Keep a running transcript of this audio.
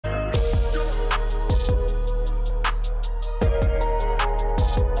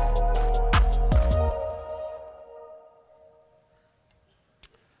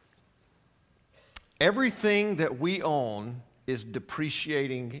Everything that we own is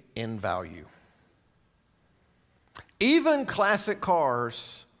depreciating in value. Even classic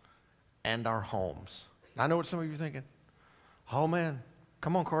cars and our homes. I know what some of you are thinking. Oh man,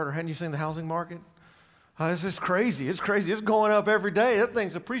 come on, Carter, hadn't you seen the housing market? This is crazy. It's crazy. It's going up every day. That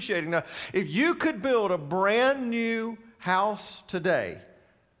thing's appreciating. Now, if you could build a brand new house today,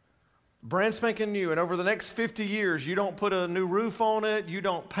 brand spanking new, and over the next 50 years, you don't put a new roof on it, you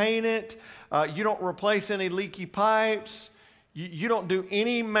don't paint it, you don't replace any leaky pipes, you don't do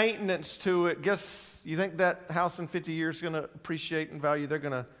any maintenance to it, guess you think that house in 50 years is going to appreciate in value?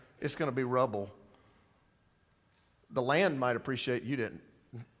 It's going to be rubble. The land might appreciate. You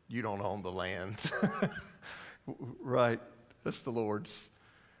don't own the land. Right, that's the Lord's.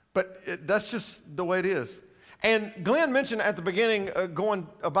 But that's just the way it is. And Glenn mentioned at the beginning going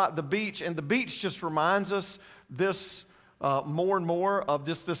about the beach, and the beach just reminds us this more and more of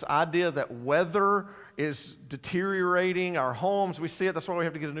just this idea that weather is deteriorating our homes. We see it. That's why we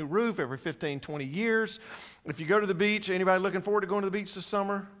have to get a new roof every 15, 20 years. If you go to the beach, anybody looking forward to going to the beach this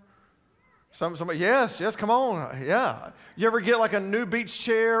summer? Somebody, yes, come on, yeah. You ever get like a new beach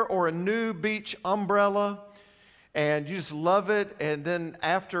chair or a new beach umbrella, and you just love it, and then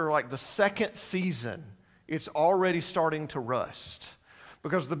after like the second season, it's already starting to rust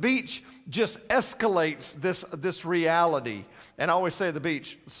because the beach just escalates this reality. And I always say at the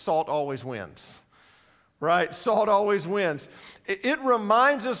beach, salt always wins, right? Salt always wins. It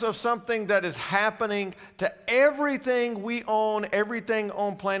reminds us of something that is happening to everything we own, everything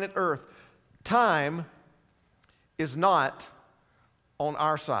on planet Earth. Time is not on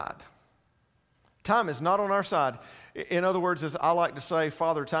our side. Time is not on our side. In other words, as I like to say,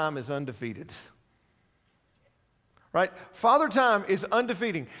 Father Time is undefeated. Right? Father Time is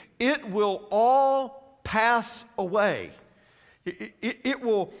undefeated. It will all pass away. It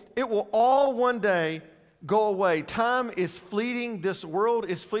will all one day go away. Time is fleeting. This world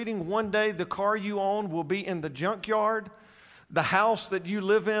is fleeting. One day the car you own will be in the junkyard. The house that you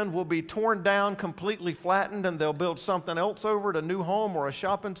live in will be torn down, completely flattened, and they'll build something else over it, a new home or a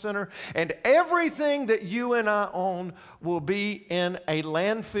shopping center. And everything that you and I own will be in a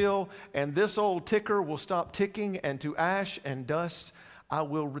landfill, and this old ticker will stop ticking, and to ash and dust I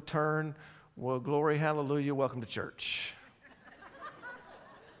will return. Well, glory, hallelujah, welcome to church.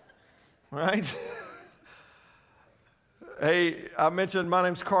 Right? Hey, I mentioned my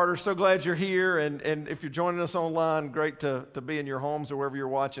name's Carter. So glad you're here. And if you're joining us online, great to be in your homes or wherever you're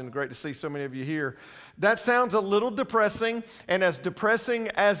watching. Great to see so many of you here. That sounds a little depressing. And as depressing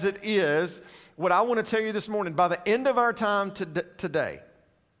as it is, what I want to tell you this morning, by the end of our time today,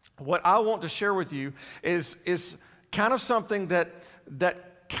 what I want to share with you is kind of something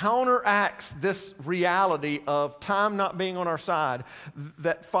that counteracts this reality of time not being on our side,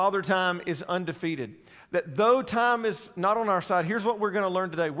 that Father Time is undefeated. That though time is not on our side, here's what we're going to learn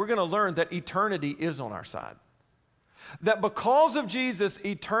today. We're going to learn that eternity is on our side. That because of Jesus,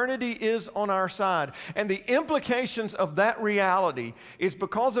 eternity is on our side. And the implications of that reality is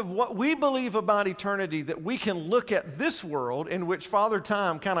because of what we believe about eternity, that we can look at this world in which Father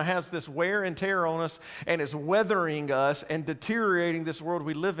Time kind of has this wear and tear on us and is weathering us and deteriorating this world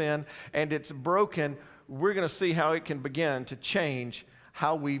we live in, and it's broken. We're going to see how it can begin to change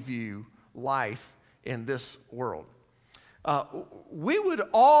how we view life in this world. We would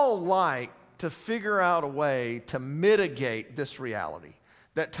all like to figure out a way to mitigate this reality,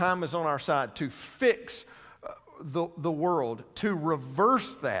 that time is on our side, to fix the world, to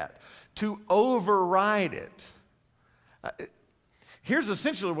reverse that, to override it. Here's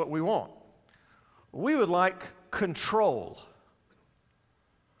essentially what we want. We would like control.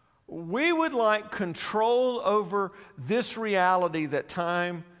 We would like control over this reality that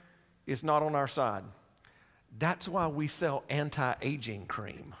time is not on our side. That's why we sell anti-aging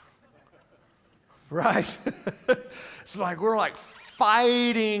cream. Right? It's like we're like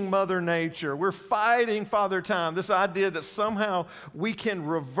fighting Mother Nature. We're fighting Father Time. This idea that somehow we can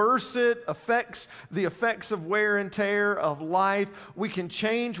reverse it, the effects of wear and tear of life. We can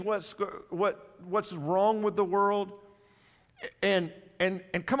change what's wrong with the world. And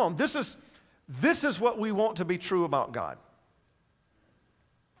come on, this is what we want to be true about God.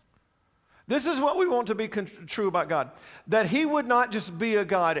 This is what we want to be true about God. That He would not just be a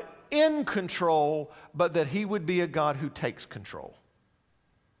God in control, but that He would be a God who takes control.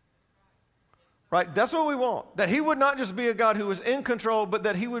 Right? That's what we want. That He would not just be a God who is in control, but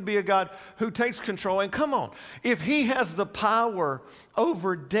that He would be a God who takes control. And come on, if He has the power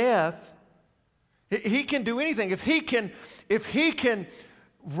over death, He can do anything. If He can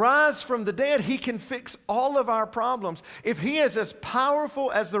rise from the dead, he can fix all of our problems. If he is as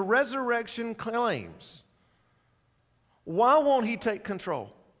powerful as the resurrection claims, why won't he take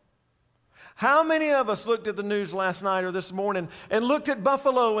control? How many of us looked at the news last night or this morning and looked at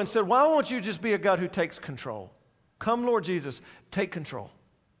Buffalo and said, why won't you just be a God who takes control? Come, Lord Jesus, take control.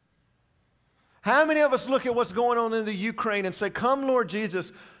 How many of us look at what's going on in the Ukraine and say, come, Lord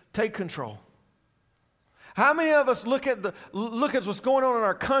Jesus, take control? How many of us look at what's going on in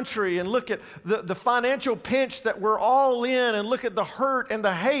our country and look at the financial pinch that we're all in and look at the hurt and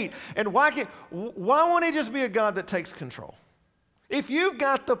the hate? And why won't he just be a God that takes control? If you've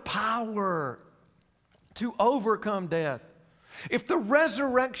got the power to overcome death, if the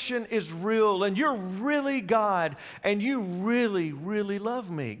resurrection is real and you're really God and you really, really love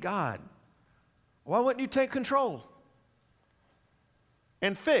me, God, why wouldn't you take control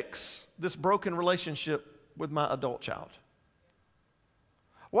and fix this broken relationship with my adult child?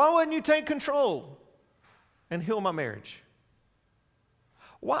 Why wouldn't you take control and heal my marriage?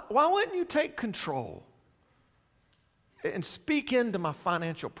 Why wouldn't you take control and speak into my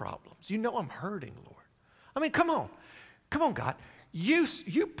financial problems? You know I'm hurting, Lord. I mean, come on, God. You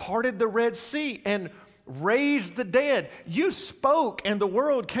parted the Red Sea and raised the dead. You spoke and the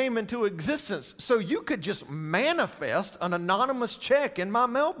world came into existence so you could just manifest an anonymous check in my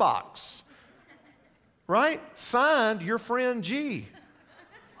mailbox. Right? Signed, your friend G.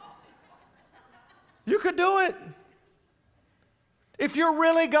 You could do it. If you're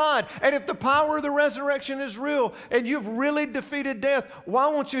really God, and if the power of the resurrection is real, and you've really defeated death, why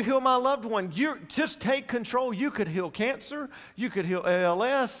won't you heal my loved one? You just take control. You could heal cancer. You could heal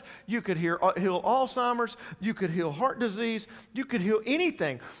ALS. You could heal Alzheimer's. You could heal heart disease. You could heal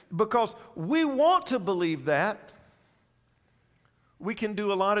anything. Because we want to believe that. We can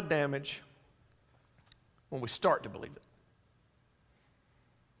do a lot of damage when we start to believe it.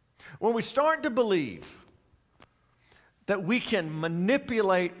 When we start to believe that we can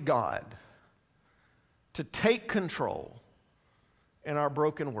manipulate God to take control in our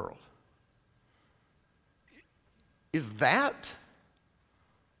broken world. Is that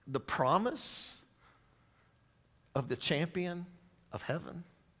the promise of the champion of heaven?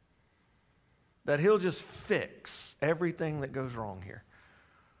 That he'll just fix everything that goes wrong here?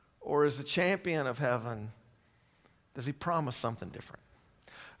 Or is the champion of heaven, does he promise something different?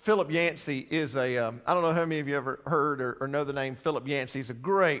 Philip Yancey is I don't know how many of you ever heard or know the name Philip Yancey. He's a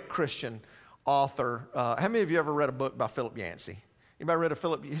great Christian author. How many of you ever read a book by Philip Yancey? Anybody read a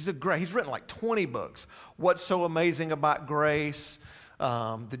Philip? He's written like 20 books. What's So Amazing About Grace?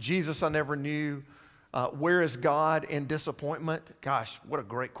 The Jesus I Never Knew. Where is God in Disappointment? Gosh, what a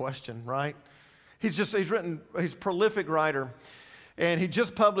great question, right? He's a prolific writer, and he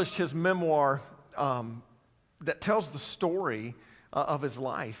just published his memoir that tells the story of his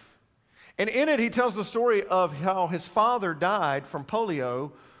life. And in it, he tells the story of how his father died from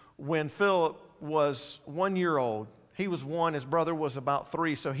polio when Philip was 1 year old. He was 1, his brother was about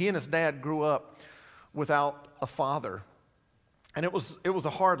 3, so he and his dad grew up without a father. And it was a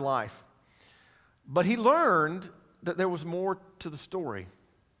hard life. But he learned that there was more to the story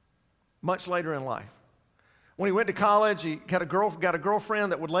much later in life. When he went to college, he got a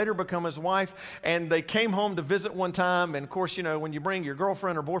girlfriend that would later become his wife, and they came home to visit one time. And of course, you know, when you bring your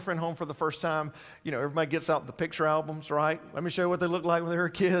girlfriend or boyfriend home for the first time, you know, everybody gets out the picture albums, right? Let me show you what they look like when they were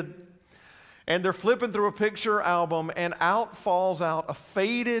a kid. And they're flipping through a picture album, and out falls out a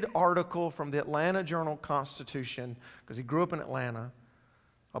faded article from the Atlanta Journal-Constitution, because he grew up in Atlanta,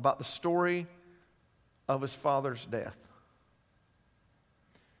 about the story of his father's death.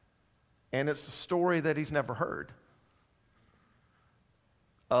 And it's a story that he's never heard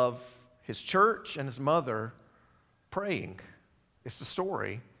of his church and his mother praying. It's the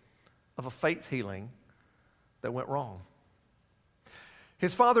story of a faith healing that went wrong.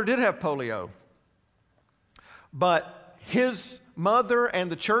 His father did have polio, but his mother and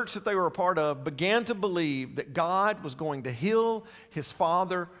the church that they were a part of began to believe that God was going to heal his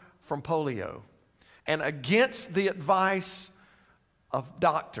father from polio. And against the advice of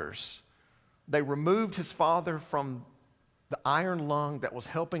doctors, they removed his father from the iron lung that was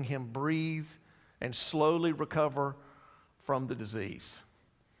helping him breathe and slowly recover from the disease.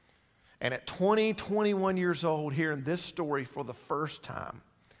 And at 21 years old, hearing this story for the first time,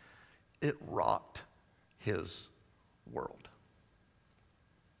 it rocked his world.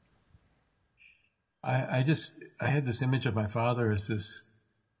 I had this image of my father as this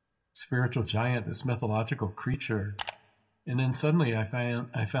spiritual giant, this mythological creature. And then suddenly I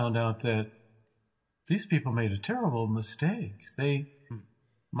found out that these people made a terrible mistake.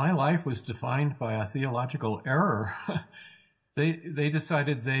 My life was defined by a theological error. They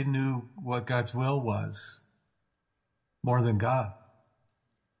decided they knew what God's will was more than God.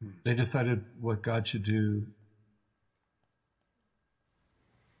 They decided what God should do.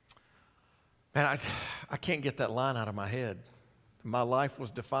 Man, I can't get that line out of my head. My life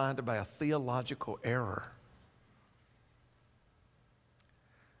was defined by a theological error.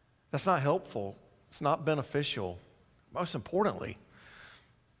 That's not helpful. It's not beneficial. Most importantly,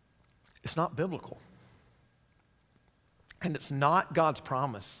 it's not biblical. And it's not God's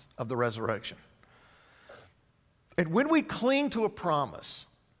promise of the resurrection. And when we cling to a promise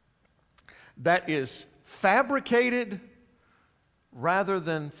that is fabricated rather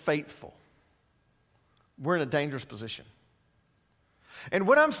than faithful, we're in a dangerous position. And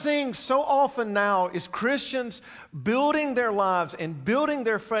what I'm seeing so often now is Christians building their lives and building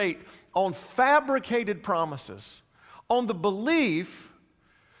their faith on fabricated promises, on the belief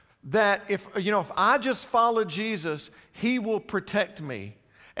that if I just follow Jesus, he will protect me.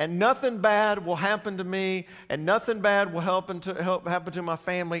 And nothing bad will happen to me, and nothing bad will happen to my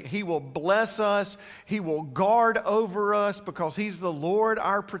family. He will bless us. He will guard over us because he's the Lord,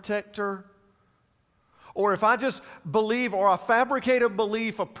 our protector. Or if I just believe, or I fabricate a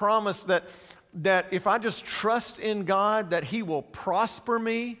belief, a promise that if I just trust in God, that he will prosper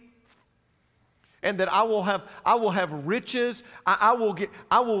me, and that I will have riches. I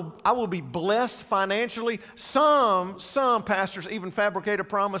will be blessed financially. Some pastors even fabricate a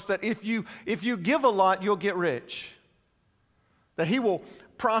promise that if you give a lot, you'll get rich. That he will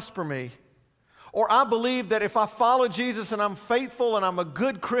prosper me. Or I believe that if I follow Jesus and I'm faithful and I'm a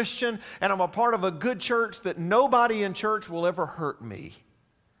good Christian and I'm a part of a good church, that nobody in church will ever hurt me.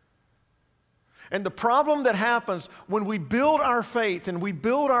 And the problem that happens when we build our faith and we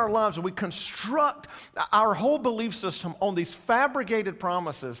build our lives and we construct our whole belief system on these fabricated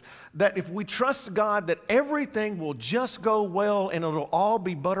promises, that if we trust God, that everything will just go well and it'll all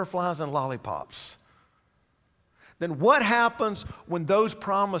be butterflies and lollipops. Then what happens when those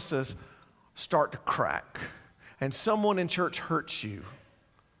promises start to crack and someone in church hurts you?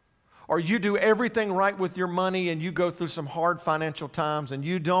 Or you do everything right with your money and you go through some hard financial times and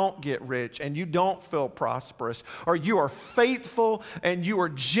you don't get rich and you don't feel prosperous. Or you are faithful and you are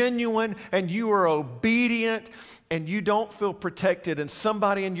genuine and you are obedient and you don't feel protected, and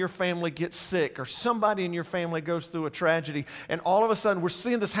somebody in your family gets sick or somebody in your family goes through a tragedy, and all of a sudden we're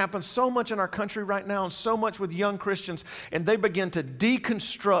seeing this happen so much in our country right now and so much with young Christians, and they begin to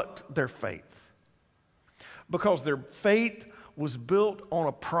deconstruct their faith because their faith was built on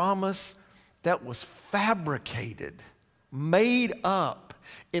a promise that was fabricated, made up,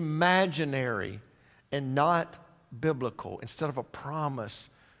 imaginary, and not biblical, instead of a promise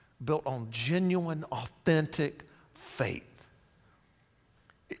built on genuine, authentic faith.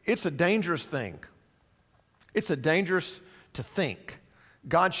 It's a dangerous thing. It's a dangerous to think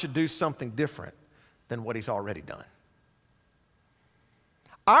God should do something different than what he's already done.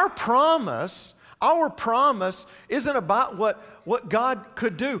 Our promise isn't about what God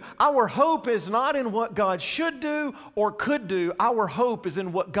could do. Our hope is not in what God should do or could do. Our hope is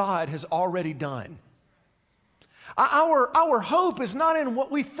in what God has already done. Our hope is not in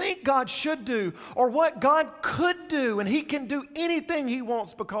what we think God should do or what God could do, and he can do anything he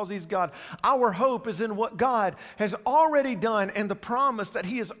wants because he's God. Our hope is in what God has already done and the promise that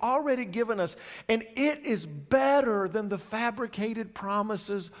he has already given us, and it is better than the fabricated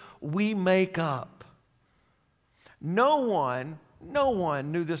promises we make up. No one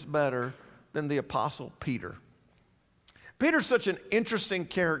knew this better than the Apostle Peter. Peter's such an interesting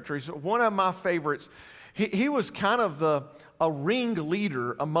character. He's one of my favorites. He was kind of a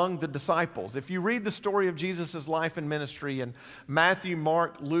ringleader among the disciples. If you read the story of Jesus' life and ministry in Matthew,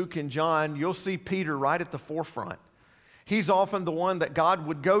 Mark, Luke, and John, you'll see Peter right at the forefront. He's often the one that God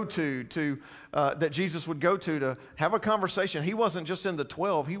would go to that Jesus would go to have a conversation. He wasn't just in the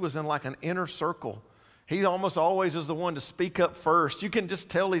 12. He was in like an inner circle. He almost always is the one to speak up first. You can just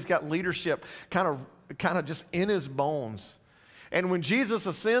tell he's got leadership kind of just in his bones. And when Jesus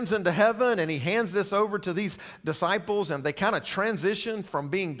ascends into heaven and he hands this over to these disciples and they kind of transition from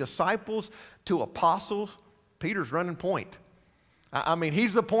being disciples to apostles, Peter's running point. I mean,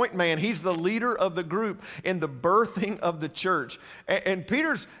 he's the point man. He's the leader of the group in the birthing of the church. And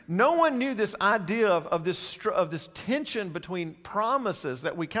no one knew this idea of this tension between promises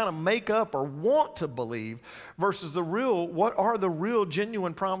that we kind of make up or want to believe versus what are the real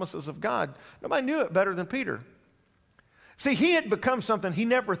genuine promises of God. Nobody knew it better than Peter. See, he had become something he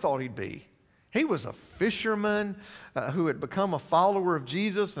never thought he'd be. He was a fisherman who had become a follower of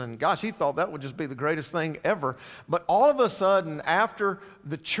Jesus, and gosh, he thought that would just be the greatest thing ever. But all of a sudden, after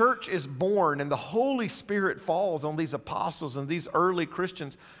the church is born and the Holy Spirit falls on these apostles and these early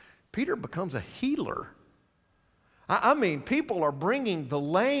Christians, Peter becomes a healer. I mean, people are bringing the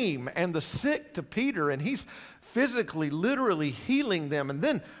lame and the sick to Peter, and he's physically, literally healing them. And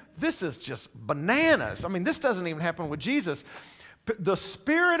then this is just bananas. I mean, this doesn't even happen with Jesus. The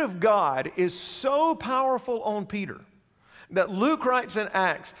Spirit of God is so powerful on Peter that Luke writes in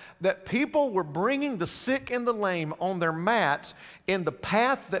Acts that people were bringing the sick and the lame on their mats in the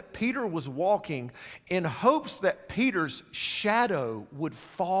path that Peter was walking in hopes that Peter's shadow would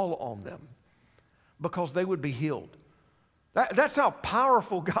fall on them because they would be healed. That's how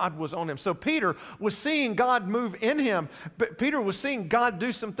powerful God was on him. So Peter was seeing God move in him, but Peter was seeing God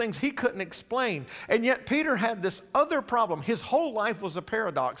do some things he couldn't explain. And yet Peter had this other problem. His whole life was a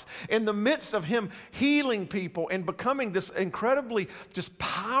paradox. In the midst of him healing people and becoming this incredibly just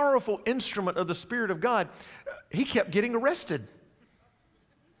powerful instrument of the Spirit of God, he kept getting arrested.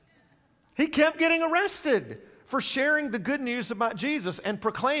 He kept getting arrested for sharing the good news about Jesus and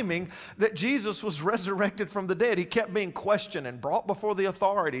proclaiming that Jesus was resurrected from the dead. He kept being questioned and brought before the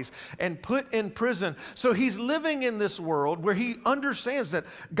authorities and put in prison. So he's living in this world where he understands that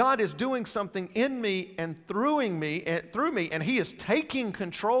God is doing something in me and through me, and he is taking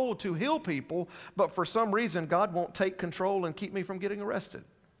control to heal people, but for some reason God won't take control and keep me from getting arrested.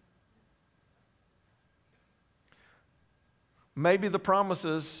 Maybe the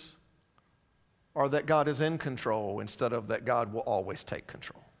promises or that God is in control instead of that God will always take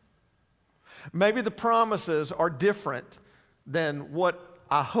control. Maybe the promises are different than what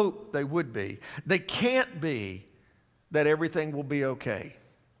I hope they would be. They can't be that everything will be okay.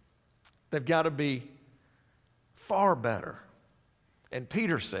 They've got to be far better. And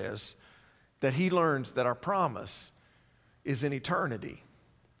Peter says that he learns that our promise is in eternity.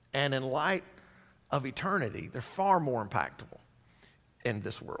 And in light of eternity, they're far more impactful in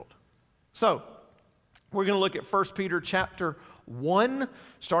this world. So, we're going to look at 1 Peter chapter 1,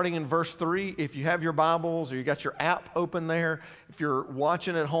 starting in verse 3. If you have your Bibles or you got your app open there, if you're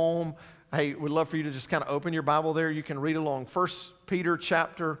watching at home, hey, we'd love for you to just kind of open your Bible there. You can read along. 1 Peter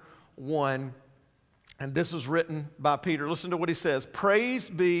chapter 1, and this is written by Peter. Listen to what he says. Praise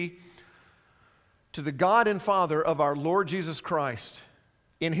be to the God and Father of our Lord Jesus Christ.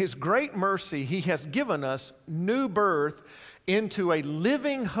 In his great mercy, he has given us new birth into a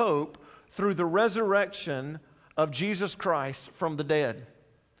living hope through the resurrection of Jesus Christ from the dead.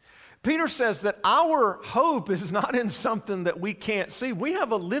 Peter says that our hope is not in something that we can't see. We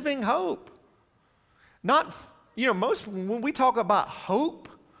have a living hope. Not, when we talk about hope,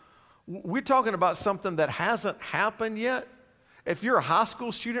 we're talking about something that hasn't happened yet. If you're a high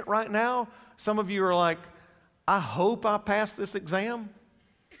school student right now, some of you are like, I hope I pass this exam,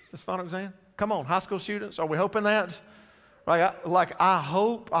 this final exam. Come on, high school students, are we hoping that? I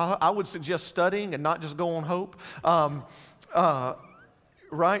hope, I would suggest studying and not just go on hope.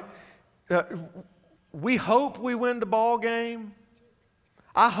 Right? We hope we win the ball game.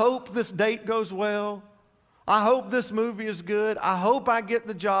 I hope this date goes well. I hope this movie is good. I hope I get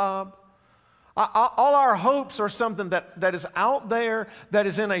the job. All our hopes are something that is out there, that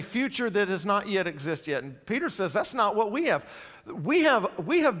is in a future that does not yet exist yet. And Peter says that's not what we have. We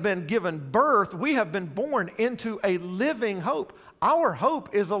have been given birth. We have been born into a living hope. Our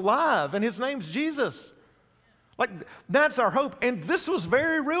hope is alive, and his name's Jesus. That's our hope. And this was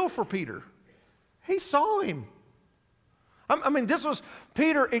very real for Peter. He saw him.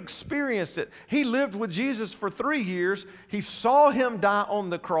 Peter experienced it. He lived with Jesus for 3 years. He saw him die on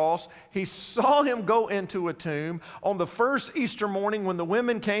the cross. He saw him go into a tomb. On the first Easter morning, when the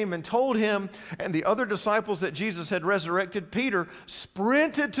women came and told him and the other disciples that Jesus had resurrected, Peter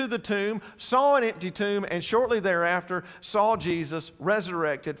sprinted to the tomb, saw an empty tomb, and shortly thereafter saw Jesus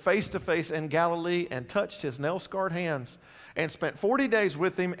resurrected face to face in Galilee and touched his nail-scarred hands and spent 40 days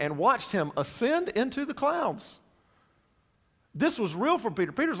with him and watched him ascend into the clouds. This was real for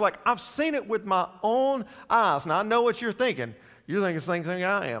Peter. Peter's like, I've seen it with my own eyes. Now, I know what you're thinking. You're thinking the same thing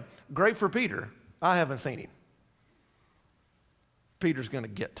I am. Great for Peter. I haven't seen him. Peter's going to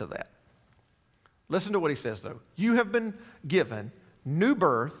get to that. Listen to what he says, though. You have been given new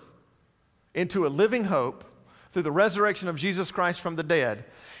birth into a living hope through the resurrection of Jesus Christ from the dead,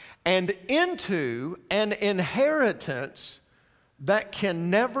 and into an inheritance that can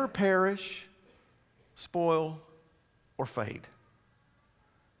never perish, spoil, or fade.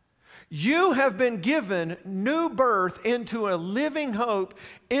 You have been given new birth into a living hope,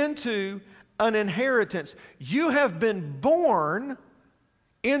 into an inheritance. You have been born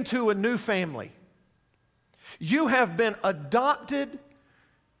into a new family. You have been adopted.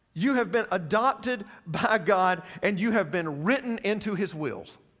 You have been adopted by God, and you have been written into His will.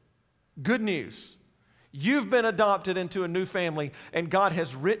 Good news. You've been adopted into a new family, and God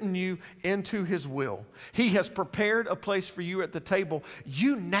has written you into His will. He has prepared a place for you at the table.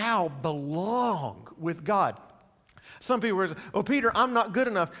 You now belong with God. Some people are, oh, Peter, I'm not good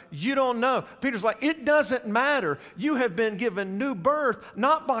enough. You don't know. Peter's like, it doesn't matter. You have been given new birth,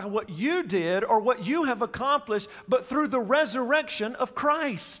 not by what you did or what you have accomplished, but through the resurrection of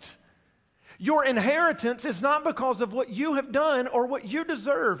Christ. Your inheritance is not because of what you have done or what you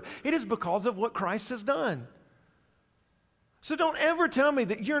deserve. It is because of what Christ has done. So don't ever tell me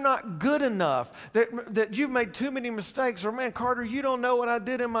that you're not good enough, that you've made too many mistakes, or man, Carter, you don't know what I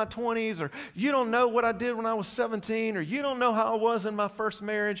did in my 20s, or you don't know what I did when I was 17, or you don't know how I was in my first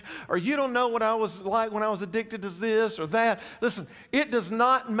marriage, or you don't know what I was like when I was addicted to this or that. Listen, it does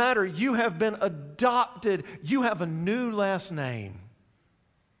not matter. You have been adopted. You have a new last name.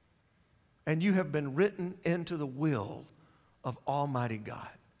 And you have been written into the will of Almighty God.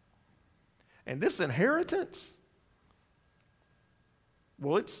 And this inheritance,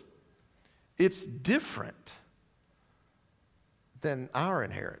 well, it's different than our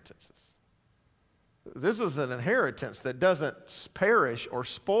inheritances. This is an inheritance that doesn't perish or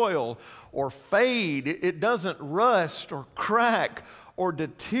spoil or fade. It doesn't rust or crack or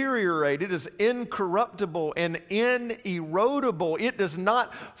deteriorate. It is incorruptible and inerodable. It does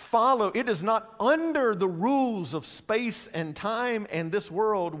not follow. It is not under the rules of space and time and this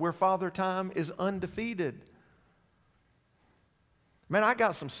world where Father Time is undefeated. Man, I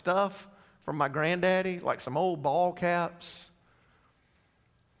got some stuff from my granddaddy, like some old ball caps.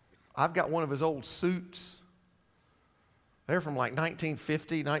 I've got one of his old suits. They're from like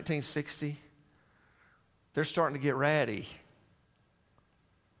 1950, 1960. They're starting to get ratty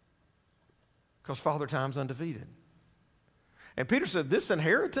because Father Time's undefeated. And Peter said, this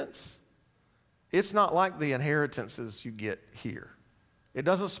inheritance, it's not like the inheritances you get here. It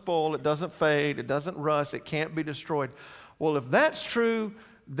doesn't spoil, it doesn't fade, it doesn't rust, it can't be destroyed. Well, if that's true,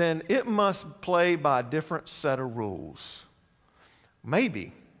 then it must play by a different set of rules.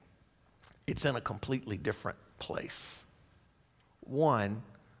 Maybe it's in a completely different place. One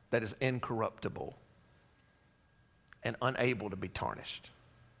that is incorruptible and unable to be tarnished.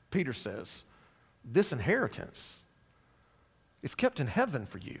 Peter says, this inheritance is kept in heaven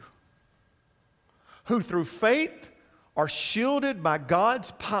for you, who through faith are shielded by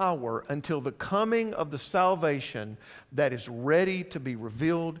God's power until the coming of the salvation that is ready to be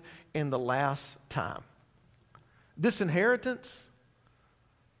revealed in the last time. This inheritance,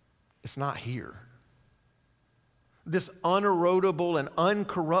 it's not here. This unerodable and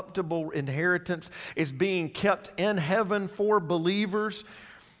uncorruptible inheritance is being kept in heaven for believers.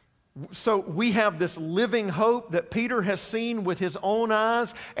 So we have this living hope that Peter has seen with his own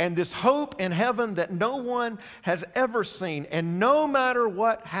eyes, and this hope in heaven that no one has ever seen. And no matter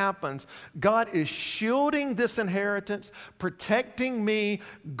what happens, God is shielding this inheritance, protecting me,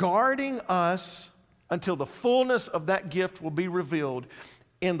 guarding us until the fullness of that gift will be revealed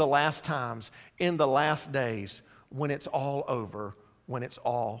in the last times, in the last days, when it's all over, when it's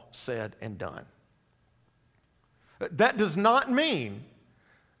all said and done. That does not mean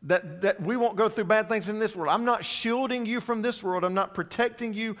that we won't go through bad things in this world. I'm not shielding you from this world. I'm not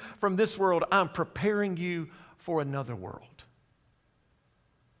protecting you from this world. I'm preparing you for another world.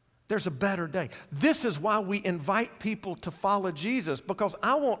 There's a better day. This is why we invite people to follow Jesus, because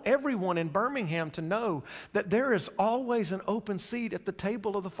I want everyone in Birmingham to know that there is always an open seat at the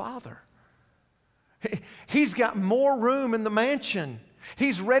table of the Father. He's got more room in the mansion.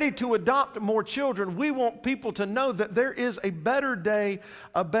 He's ready to adopt more children. We want people to know that there is a better day,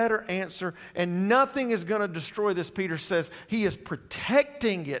 a better answer, and nothing is going to destroy this. Peter says he is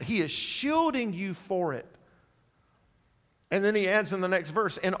protecting it. He is shielding you for it. And then he adds in the next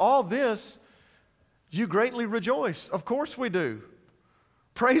verse, in all this, you greatly rejoice. Of course we do.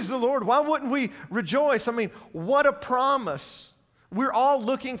 Praise the Lord. Why wouldn't we rejoice? I mean, what a promise. We're all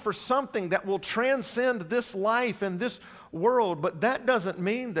looking for something that will transcend this life and this world, but that doesn't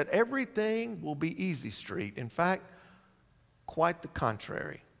mean that everything will be easy street. In fact, quite the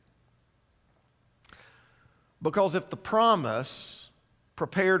contrary. Because if the promise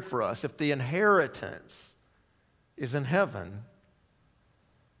prepared for us, if the inheritance is in heaven,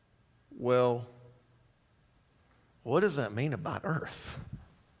 well, what does that mean about earth?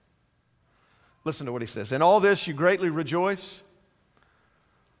 Listen to what he says. In all this you greatly rejoice,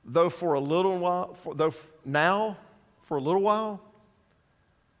 though for a little while, for a little while,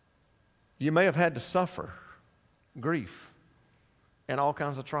 you may have had to suffer grief and all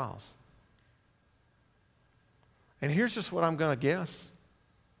kinds of trials. And here's just what I'm going to guess.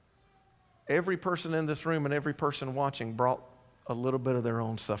 Every person in this room and every person watching brought a little bit of their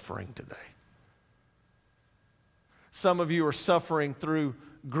own suffering today. Some of you are suffering through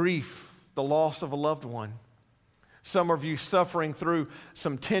grief, the loss of a loved one. Some of you suffering through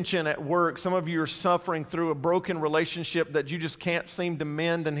some tension at work. Some of you are suffering through a broken relationship that you just can't seem to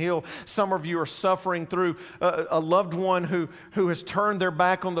mend and heal. Some of you are suffering through a loved one who has turned their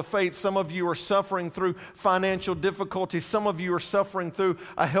back on the faith. Some of you are suffering through financial difficulties. Some of you are suffering through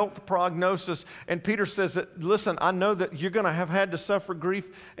a health prognosis. And Peter says that, listen, I know that you're going to have had to suffer grief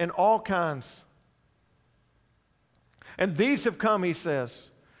in all kinds. And these have come, he says,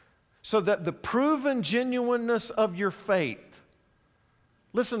 so that the proven genuineness of your faith,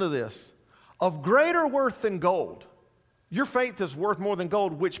 listen to this, of greater worth than gold. Your faith is worth more than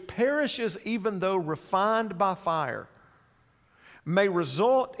gold, which perishes even though refined by fire, may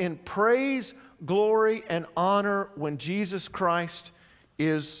result in praise, glory, and honor when Jesus Christ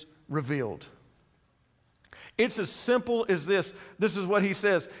is revealed. It's as simple as this. This is what he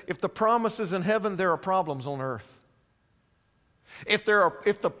says. If the promise is in heaven, there are problems on earth. If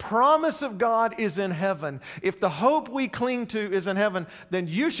the promise of God is in heaven, if the hope we cling to is in heaven, then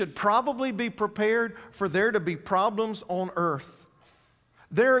you should probably be prepared for there to be problems on earth.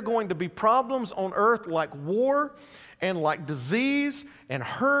 There are going to be problems on earth like war and like disease and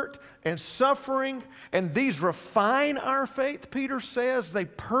hurt and suffering, and these refine our faith, Peter says. They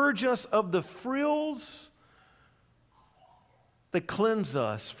purge us of the frills. They cleanse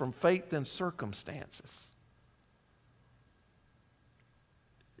us from faith and circumstances.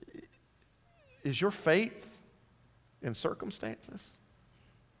 Is your faith in circumstances?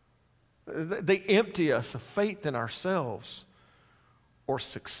 They empty us of faith in ourselves or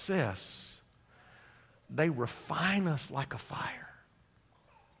success. They refine us like a fire.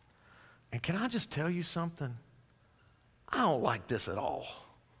 And can I just tell you something? I don't like this at all.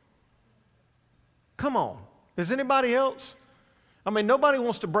 Come on. Is anybody else? I mean, nobody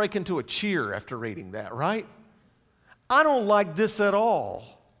wants to break into a cheer after reading that, right? I don't like this at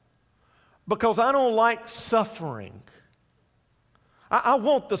all. Because I don't like suffering. I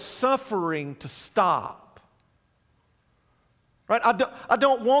want the suffering to stop. Right? I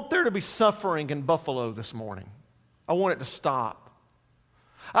don't want there to be suffering in Buffalo this morning. I want it to stop.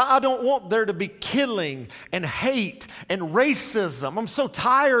 I don't want there to be killing and hate and racism. I'm so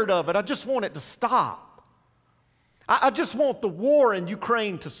tired of it. I just want it to stop. I just want the war in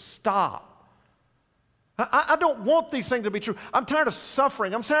Ukraine to stop. I don't want these things to be true. I'm tired of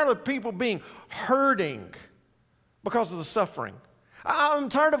suffering. I'm tired of people being hurting because of the suffering. I'm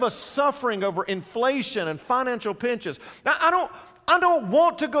tired of us suffering over inflation and financial pinches. I don't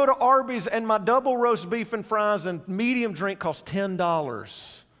want to go to Arby's and my double roast beef and fries and medium drink costs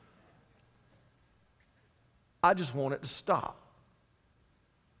 $10. I just want it to stop.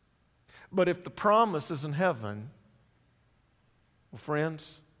 But if the promise is in heaven, well,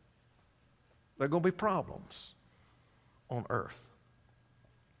 friends, there are going to be problems on earth.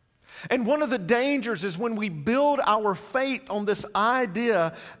 And one of the dangers is when we build our faith on this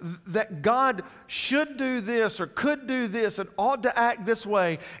idea that God should do this or could do this and ought to act this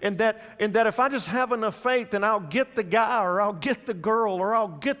way, and that if I just have enough faith, then I'll get the guy or I'll get the girl or I'll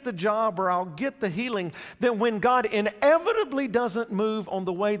get the job or I'll get the healing. Then when God inevitably doesn't move on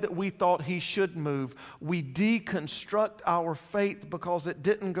the way that we thought he should move, we deconstruct our faith because it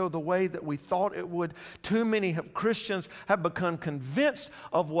didn't go the way that we thought it would. Too many Christians have become convinced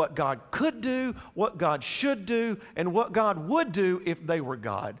of what God could do, what God should do, and what God would do if they were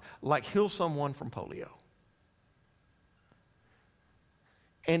God, like heal someone from polio.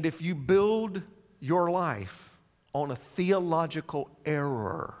 And if you build your life on a theological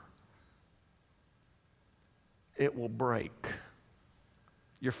error, it will break.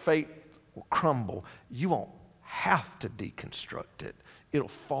 Your faith will crumble. You won't have to deconstruct it. It'll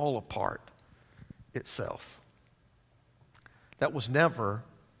fall apart itself. That was never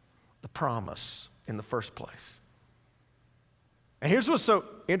the promise in the first place. And here's what's so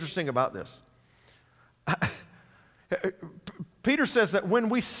interesting about this. Peter says that when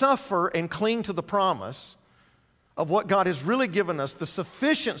we suffer and cling to the promise of what God has really given us, the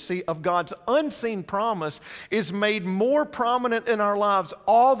sufficiency of God's unseen promise is made more prominent in our lives.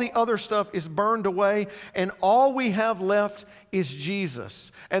 All the other stuff is burned away, and all we have left is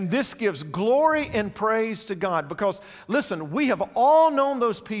Jesus. And this gives glory and praise to God because, listen, we have all known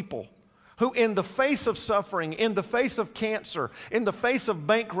those people who in the face of suffering, in the face of cancer, in the face of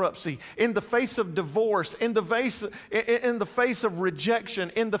bankruptcy, in the face of divorce, in the face of rejection,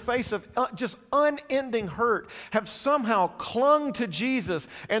 in the face of just unending hurt, have somehow clung to Jesus,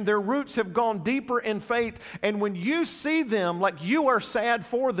 and their roots have gone deeper in faith. And when you see them, like, you are sad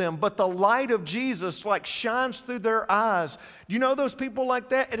for them, but the light of Jesus like shines through their eyes. You know those people like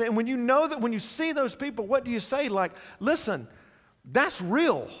that? And when you know that, when you see those people, what do you say? Like, listen, that's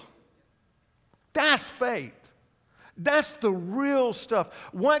real. That's faith. That's the real stuff.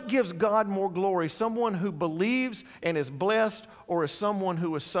 What gives God more glory? Someone who believes and is blessed, or is someone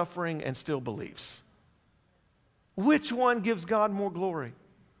who is suffering and still believes? Which one gives God more glory?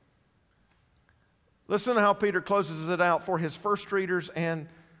 Listen to how Peter closes it out for his first readers and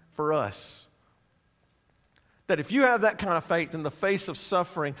for us. That if you have that kind of faith in the face of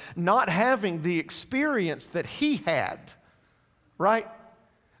suffering, not having the experience that he had, right?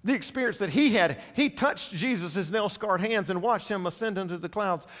 The experience that he had, he touched Jesus' nail-scarred hands and watched him ascend into the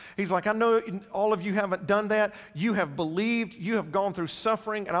clouds. He's like, I know all of you haven't done that. You have believed, you have gone through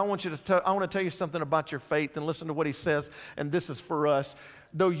suffering, and I want to tell you something about your faith, and listen to what he says, and this is for us.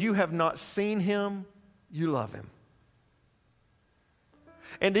 Though you have not seen him, you love him.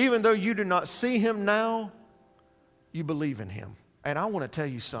 And even though you do not see him now, you believe in him. And I want to tell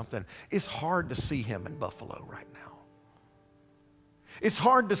you something. It's hard to see him in Buffalo right now. It's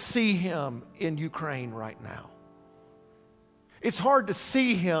hard to see him in Ukraine right now. It's hard to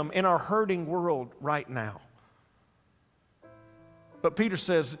see him in our hurting world right now. But Peter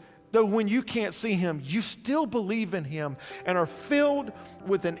says, though when you can't see him, you still believe in him and are filled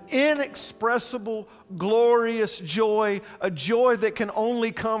with an inexpressible, glorious joy, a joy that can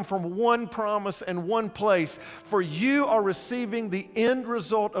only come from one promise and one place. For you are receiving the end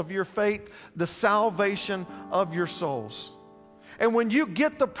result of your faith, the salvation of your souls. And when you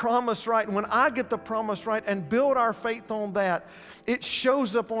get the promise right, and when I get the promise right and build our faith on that, it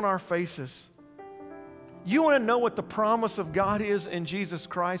shows up on our faces. You want to know what the promise of God is in Jesus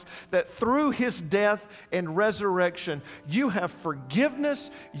Christ? That through his death and resurrection, you have forgiveness,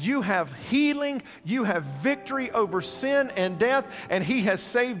 you have healing, you have victory over sin and death, and he has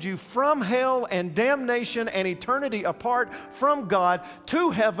saved you from hell and damnation and eternity apart from God to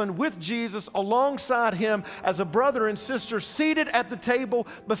heaven with Jesus alongside him as a brother and sister seated at the table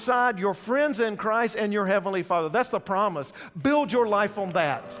beside your friends in Christ and your heavenly Father. That's the promise. Build your life on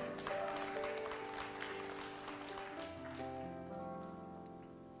that.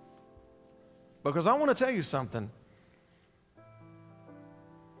 Because I want to tell you something.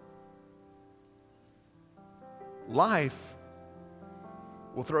 Life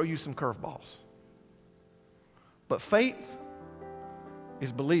will throw you some curveballs. But faith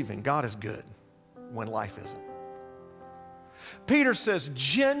is believing God is good when life isn't. Peter says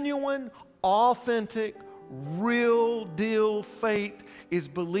genuine, authentic, real deal faith is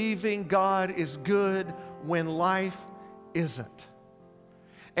believing God is good when life isn't.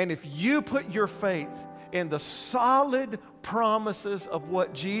 And if you put your faith in the solid promises of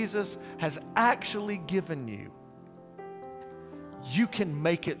what Jesus has actually given you, you can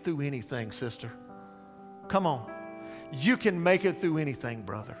make it through anything, sister. Come on. You can make it through anything,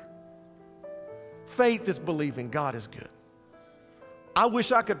 brother. Faith is believing God is good. I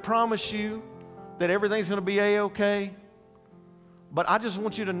wish I could promise you that everything's going to be A-okay, but I just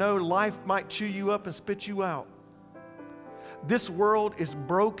want you to know life might chew you up and spit you out. This world is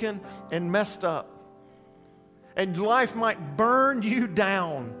broken and messed up. And life might burn you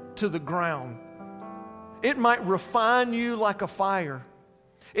down to the ground. It might refine you like a fire.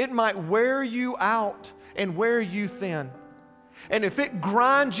 It might wear you out and wear you thin. And if it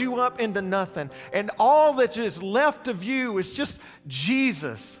grinds you up into nothing and all that is left of you is just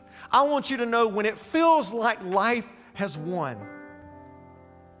Jesus, I want you to know when it feels like life has won,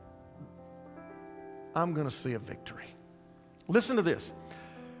 I'm going to see a victory. Listen to this.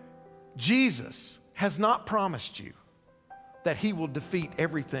 Jesus has not promised you that he will defeat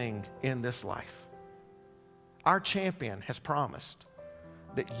everything in this life. Our champion has promised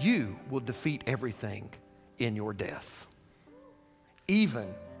that you will defeat everything in your death,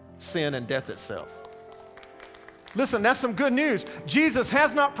 even sin and death itself. Listen, that's some good news. Jesus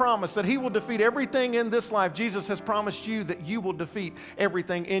has not promised that he will defeat everything in this life. Jesus has promised you that you will defeat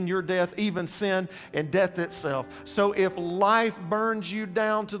everything in your death, even sin and death itself. So if life burns you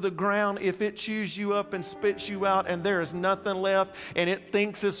down to the ground, if it chews you up and spits you out and there is nothing left and it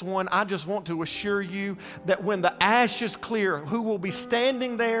thinks it's won, I just want to assure you that when the ashes clear, who will be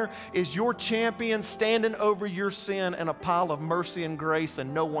standing there is your champion standing over your sin in a pile of mercy and grace,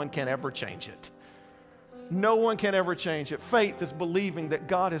 and no one can ever change it. No one can ever change it. Faith is believing that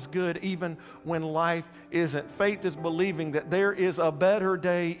God is good even when life isn't. Faith is believing that there is a better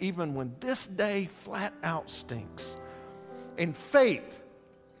day even when this day flat out stinks. And faith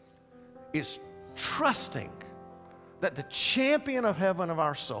is trusting that the champion of heaven of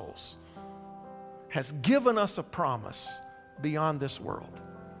our souls has given us a promise beyond this world.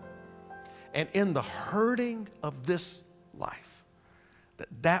 And in the hurting of this life,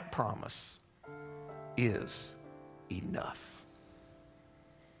 that promise is enough.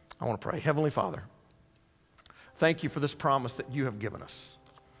 I want to pray. Heavenly Father, thank you for this promise that you have given us.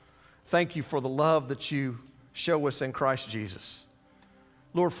 Thank you for the love that you show us in Christ Jesus.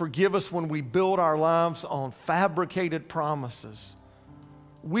 Lord, forgive us when we build our lives on fabricated promises.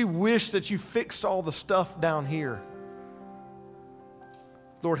 We wish that you fixed all the stuff down here.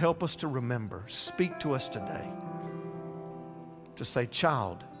 Lord, help us to remember. Speak to us today to say,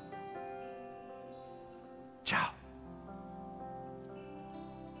 child,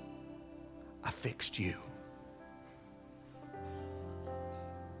 I fixed you.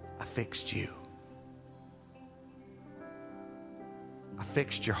 I fixed you. I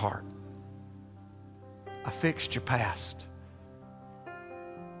fixed your heart. I fixed your past.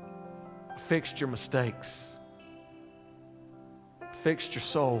 I fixed your mistakes. I fixed your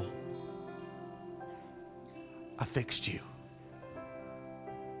soul. I fixed you.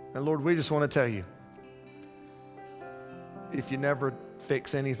 And Lord, we just want to tell you, if you never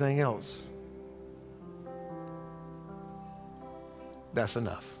fix anything else, that's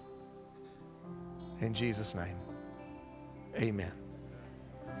enough. In Jesus' name, amen.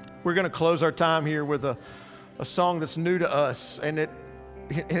 We're going to close our time here with a song that's new to us, and it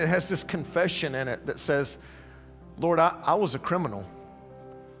has this confession in it that says, Lord, I was a criminal.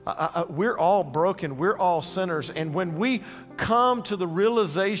 We're all broken. We're all sinners. And when we come to the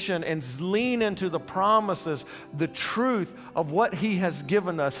realization and lean into the promises, the truth of what He has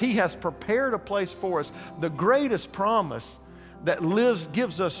given us, He has prepared a place for us. The greatest promise that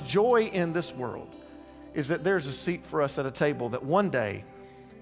gives us joy in this world is that there's a seat for us at a table that one day